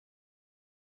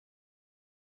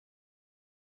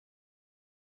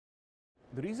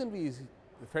The reason we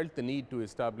felt the need to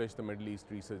establish the Middle East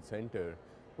Research Center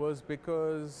was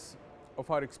because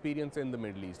of our experience in the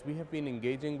Middle East. We have been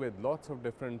engaging with lots of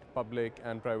different public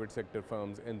and private sector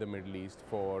firms in the Middle East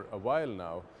for a while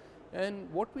now.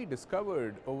 And what we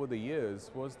discovered over the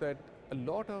years was that a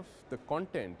lot of the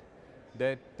content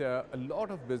that a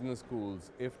lot of business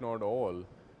schools, if not all,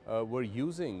 were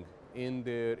using in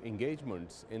their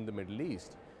engagements in the Middle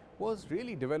East was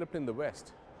really developed in the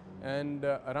West and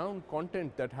around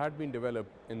content that had been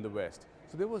developed in the West.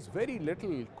 So there was very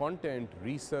little content,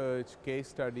 research, case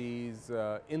studies,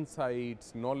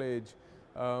 insights, knowledge,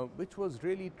 which was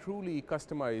really truly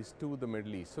customized to the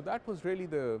Middle East. So that was really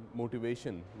the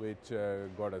motivation which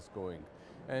got us going.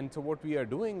 And so what we are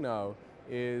doing now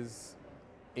is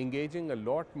engaging a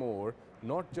lot more,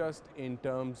 not just in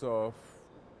terms of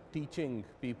teaching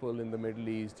people in the Middle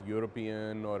East,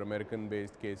 European or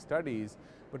American-based case studies,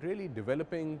 but really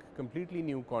developing completely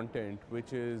new content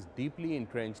which is deeply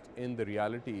entrenched in the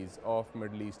realities of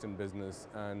Middle Eastern business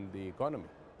and the economy.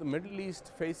 The Middle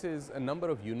East faces a number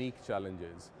of unique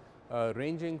challenges,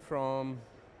 ranging from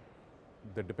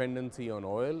the dependency on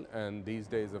oil, and these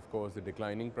days, of course, the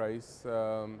declining price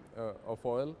of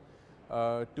oil,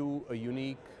 to a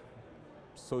unique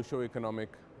socio-economic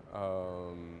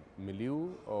milieu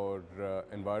or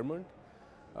environment,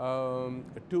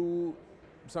 to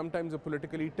sometimes a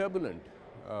politically turbulent,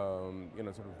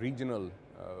 sort of regional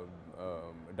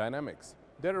dynamics.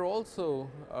 There are also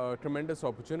tremendous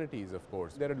opportunities, of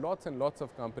course. There are lots and lots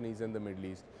of companies in the Middle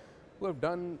East who have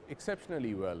done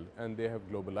exceptionally well, and they have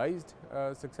globalized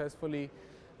successfully.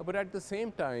 But at the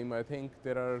same time, I think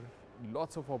there are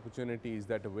lots of opportunities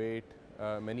that await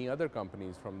many other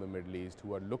companies from the Middle East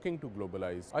who are looking to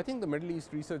globalize. I think the Middle East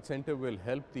Research Center will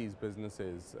help these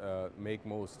businesses make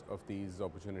most of these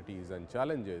opportunities and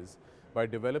challenges by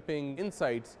developing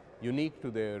insights unique to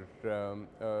their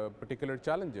particular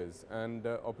challenges and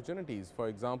opportunities. For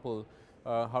example,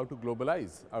 how to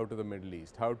globalize out of the Middle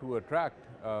East, how to attract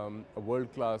a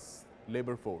world-class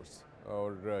labor force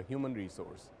or human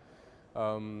resource,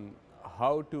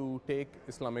 how to take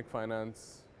Islamic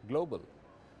finance global,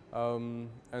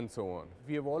 and so on.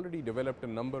 We have already developed a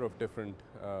number of different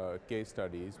case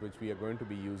studies which we are going to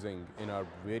be using in our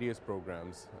various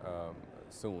programs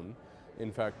soon.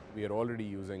 In fact, we are already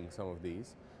using some of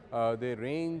these. They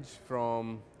range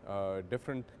from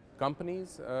different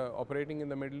companies operating in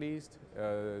the Middle East.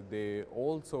 They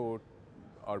also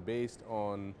are based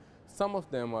on, some of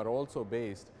them are also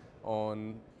based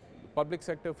on public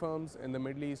sector firms in the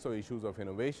Middle East, so issues of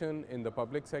innovation in the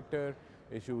public sector,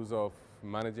 issues of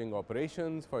managing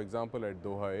operations, for example, at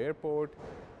Doha Airport,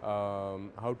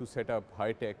 how to set up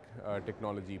high-tech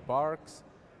technology parks,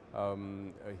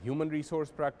 human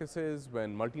resource practices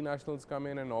when multinationals come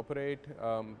in and operate,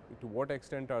 to what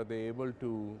extent are they able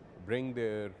to bring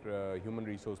their human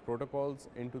resource protocols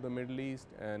into the Middle East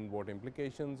and what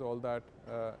implications all that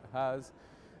has.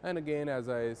 And again, as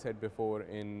I said before,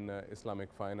 in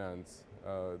Islamic finance,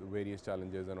 the various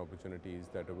challenges and opportunities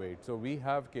that await. So we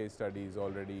have case studies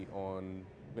already on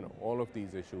all of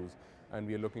these issues, and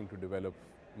we are looking to develop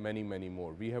many, many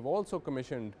more. We have also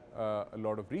commissioned a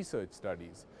lot of research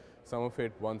studies. Some of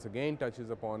it, once again, touches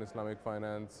upon Islamic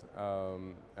finance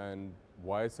and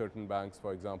why certain banks,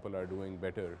 for example, are doing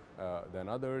better than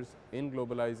others in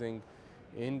globalizing,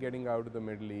 in getting out of the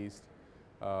Middle East,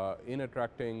 in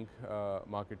attracting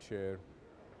market share.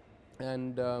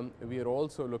 And we are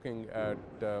also looking at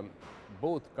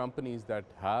both companies that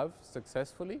have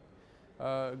successfully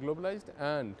globalized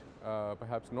and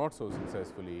perhaps not so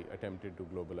successfully attempted to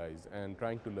globalize, and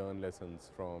trying to learn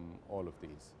lessons from all of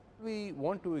these. We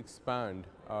want to expand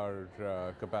our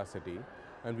capacity,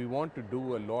 and we want to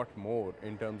do a lot more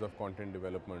in terms of content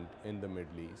development in the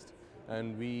Middle East.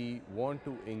 And we want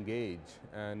to engage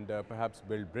and perhaps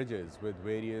build bridges with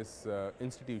various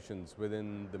institutions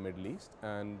within the Middle East,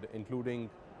 and including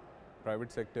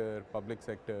private sector, public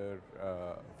sector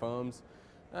firms,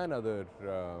 and other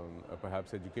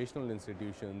perhaps educational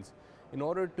institutions, in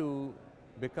order to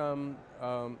become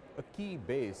a key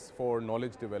base for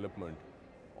knowledge development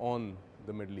on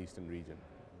the Middle Eastern region.